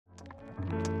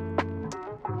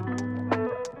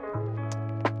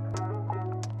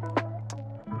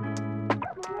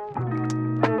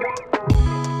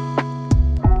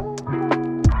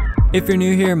If you're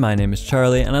new here, my name is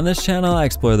Charlie, and on this channel I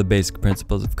explore the basic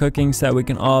principles of cooking so that we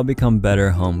can all become better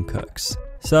home cooks.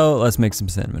 So let's make some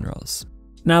cinnamon rolls.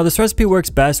 Now this recipe works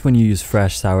best when you use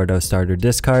fresh sourdough starter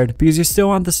discard because you still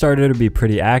want the starter to be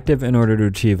pretty active in order to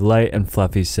achieve light and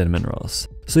fluffy cinnamon rolls.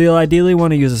 So you'll ideally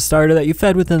want to use a starter that you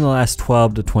fed within the last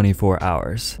 12 to 24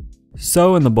 hours.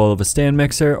 So in the bowl of a stand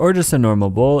mixer, or just a normal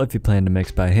bowl if you plan to mix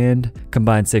by hand,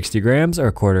 combine 60 grams or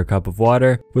a quarter cup of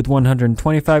water with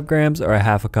 125 grams or a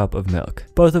half a cup of milk,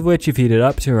 both of which you've heated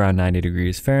up to around 90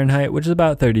 degrees Fahrenheit, which is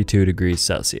about 32 degrees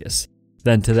Celsius.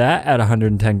 Then to that, add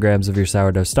 110 grams of your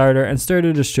sourdough starter and stir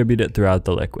to distribute it throughout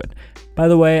the liquid. By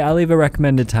the way, I'll leave a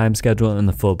recommended time schedule in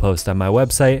the full post on my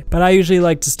website, but I usually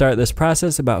like to start this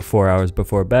process about 4 hours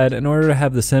before bed in order to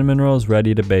have the cinnamon rolls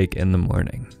ready to bake in the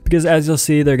morning. Because as you'll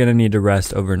see, they're going to need to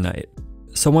rest overnight.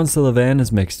 So once the levain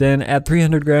is mixed in, add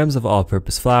 300 grams of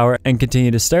all-purpose flour and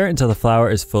continue to stir until the flour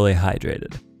is fully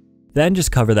hydrated. Then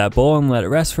just cover that bowl and let it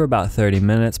rest for about 30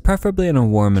 minutes, preferably in a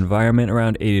warm environment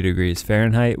around 80 degrees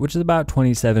Fahrenheit, which is about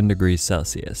 27 degrees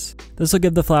Celsius. This will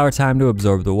give the flour time to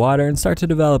absorb the water and start to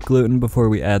develop gluten before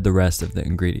we add the rest of the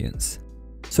ingredients.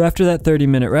 So after that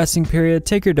 30-minute resting period,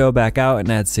 take your dough back out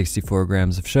and add 64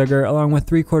 grams of sugar along with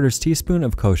 3/4 teaspoon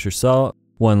of kosher salt,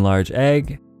 1 large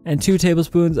egg, and 2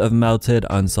 tablespoons of melted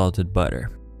unsalted butter.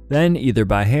 Then, either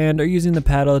by hand or using the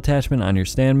paddle attachment on your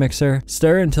stand mixer,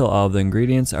 stir until all of the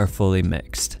ingredients are fully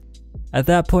mixed. At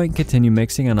that point, continue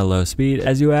mixing on a low speed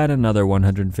as you add another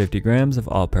 150 grams of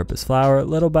all-purpose flour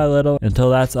little by little until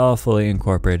that's all fully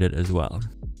incorporated as well.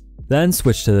 Then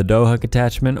switch to the dough hook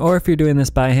attachment, or if you're doing this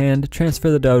by hand, transfer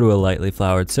the dough to a lightly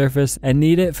floured surface and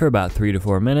knead it for about 3 to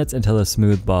 4 minutes until a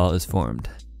smooth ball is formed.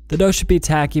 The dough should be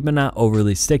tacky but not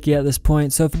overly sticky at this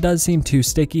point, so if it does seem too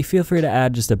sticky, feel free to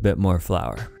add just a bit more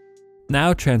flour.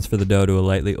 Now transfer the dough to a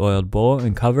lightly oiled bowl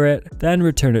and cover it, then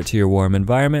return it to your warm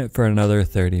environment for another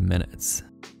 30 minutes.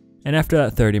 And after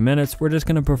that 30 minutes, we're just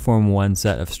going to perform one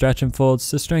set of stretch and folds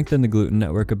to strengthen the gluten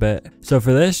network a bit. So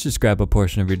for this, just grab a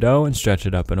portion of your dough and stretch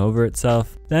it up and over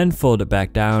itself, then fold it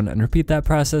back down and repeat that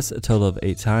process a total of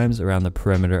 8 times around the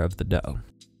perimeter of the dough.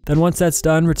 Then once that's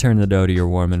done, return the dough to your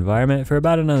warm environment for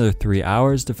about another 3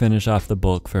 hours to finish off the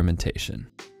bulk fermentation.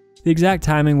 The exact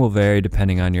timing will vary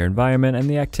depending on your environment and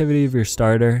the activity of your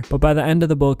starter, but by the end of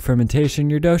the bulk fermentation,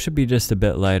 your dough should be just a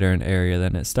bit lighter in area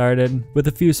than it started, with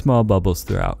a few small bubbles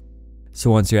throughout. So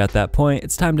once you're at that point,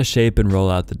 it's time to shape and roll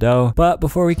out the dough, but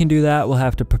before we can do that, we'll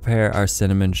have to prepare our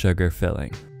cinnamon sugar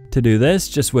filling. To do this,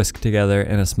 just whisk together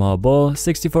in a small bowl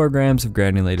 64 grams of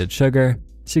granulated sugar,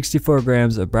 64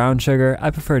 grams of brown sugar,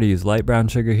 I prefer to use light brown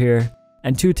sugar here,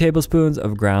 and 2 tablespoons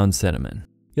of ground cinnamon.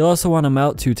 You'll also want to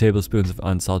melt 2 tablespoons of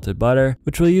unsalted butter,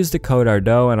 which we'll use to coat our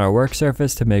dough and our work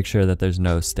surface to make sure that there's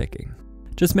no sticking.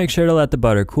 Just make sure to let the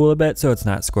butter cool a bit so it's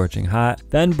not scorching hot,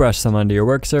 then brush some onto your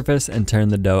work surface and turn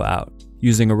the dough out.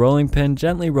 Using a rolling pin,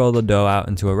 gently roll the dough out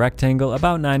into a rectangle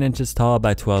about 9 inches tall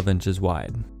by 12 inches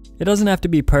wide. It doesn't have to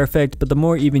be perfect, but the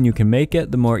more even you can make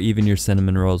it, the more even your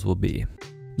cinnamon rolls will be.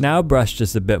 Now brush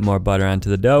just a bit more butter onto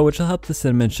the dough, which will help the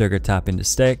cinnamon sugar topping to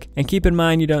stick, and keep in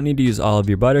mind you don't need to use all of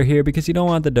your butter here because you don't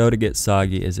want the dough to get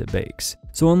soggy as it bakes.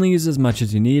 So only use as much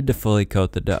as you need to fully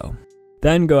coat the dough.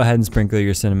 Then go ahead and sprinkle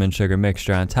your cinnamon sugar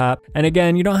mixture on top, and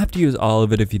again, you don't have to use all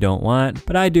of it if you don't want,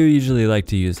 but I do usually like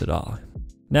to use it all.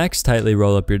 Next, tightly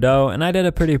roll up your dough, and I did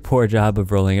a pretty poor job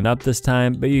of rolling it up this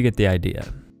time, but you get the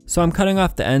idea. So I'm cutting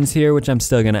off the ends here, which I'm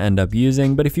still going to end up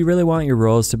using, but if you really want your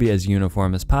rolls to be as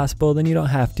uniform as possible, then you don't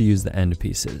have to use the end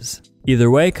pieces.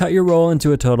 Either way, cut your roll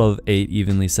into a total of 8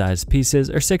 evenly sized pieces,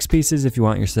 or 6 pieces if you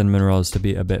want your cinnamon rolls to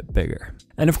be a bit bigger.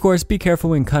 And of course, be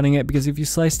careful when cutting it because if you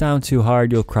slice down too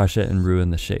hard, you'll crush it and ruin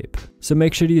the shape. So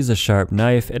make sure to use a sharp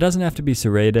knife. It doesn't have to be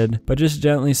serrated, but just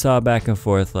gently saw back and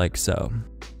forth like so.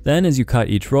 Then as you cut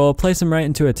each roll, place them right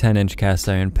into a 10-inch cast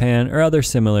iron pan or other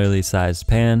similarly sized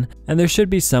pan, and there should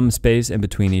be some space in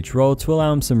between each roll to allow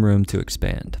them some room to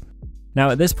expand. Now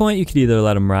at this point, you could either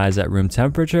let them rise at room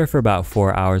temperature for about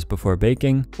 4 hours before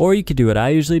baking, or you could do what I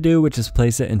usually do, which is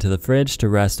place it into the fridge to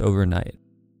rest overnight.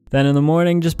 Then in the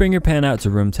morning, just bring your pan out to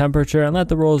room temperature and let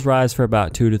the rolls rise for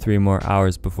about 2 to 3 more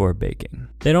hours before baking.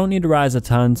 They don't need to rise a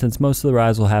ton since most of the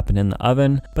rise will happen in the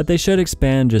oven, but they should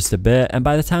expand just a bit, and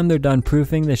by the time they're done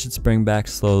proofing, they should spring back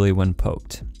slowly when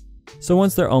poked. So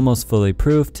once they're almost fully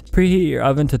proofed, preheat your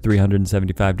oven to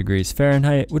 375 degrees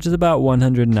Fahrenheit, which is about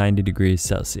 190 degrees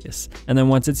Celsius. And then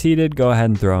once it's heated, go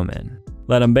ahead and throw them in.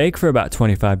 Let them bake for about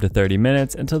 25 to 30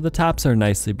 minutes until the tops are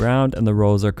nicely browned and the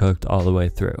rolls are cooked all the way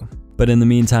through. But in the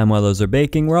meantime, while those are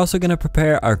baking, we're also going to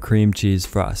prepare our cream cheese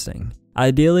frosting.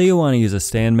 Ideally, you'll want to use a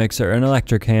stand mixer or an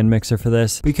electric hand mixer for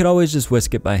this, but you could always just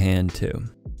whisk it by hand too.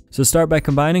 So start by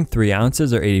combining 3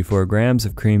 ounces or 84 grams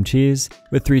of cream cheese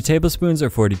with 3 tablespoons or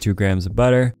 42 grams of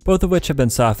butter, both of which have been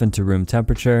softened to room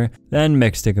temperature, then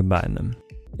mix to combine them.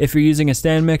 If you're using a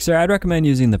stand mixer, I'd recommend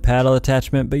using the paddle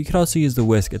attachment, but you could also use the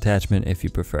whisk attachment if you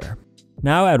prefer.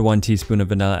 Now add 1 teaspoon of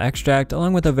vanilla extract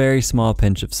along with a very small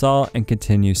pinch of salt and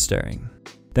continue stirring.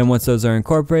 Then once those are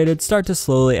incorporated, start to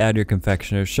slowly add your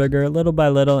confectioner's sugar little by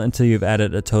little until you've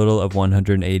added a total of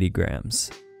 180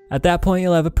 grams. At that point,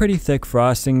 you'll have a pretty thick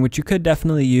frosting, which you could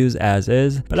definitely use as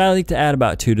is, but I like to add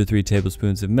about 2 to 3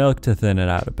 tablespoons of milk to thin it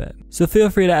out a bit. So feel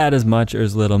free to add as much or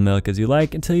as little milk as you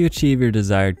like until you achieve your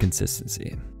desired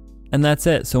consistency. And that's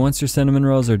it. So once your cinnamon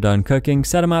rolls are done cooking,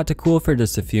 set them out to cool for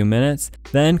just a few minutes,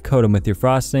 then coat them with your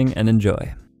frosting and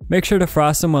enjoy. Make sure to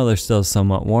frost them while they're still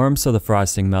somewhat warm so the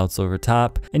frosting melts over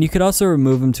top, and you could also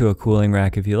remove them to a cooling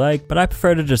rack if you like, but I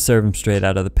prefer to just serve them straight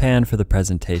out of the pan for the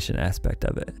presentation aspect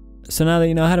of it. So now that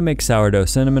you know how to make sourdough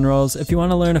cinnamon rolls, if you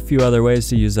want to learn a few other ways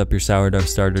to use up your sourdough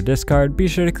starter discard, be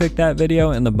sure to click that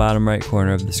video in the bottom right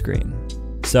corner of the screen.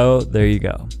 So there you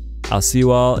go. I'll see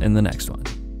you all in the next one.